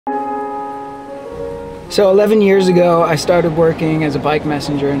So 11 years ago, I started working as a bike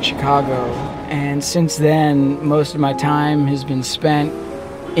messenger in Chicago, and since then, most of my time has been spent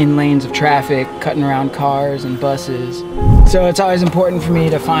in lanes of traffic, cutting around cars and buses. So it's always important for me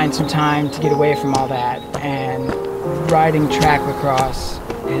to find some time to get away from all that, and riding track lacrosse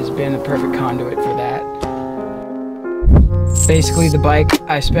has been a perfect conduit for that. Basically, the bike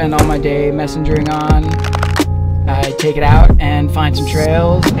I spend all my day messengering on, I take it out and find some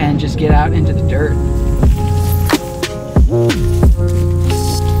trails and just get out into the dirt.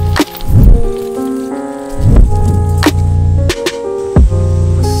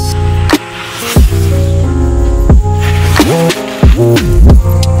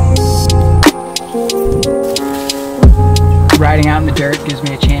 Riding out in the dirt gives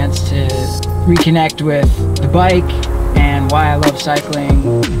me a chance to reconnect with the bike and why I love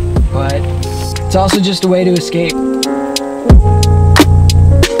cycling, but it's also just a way to escape.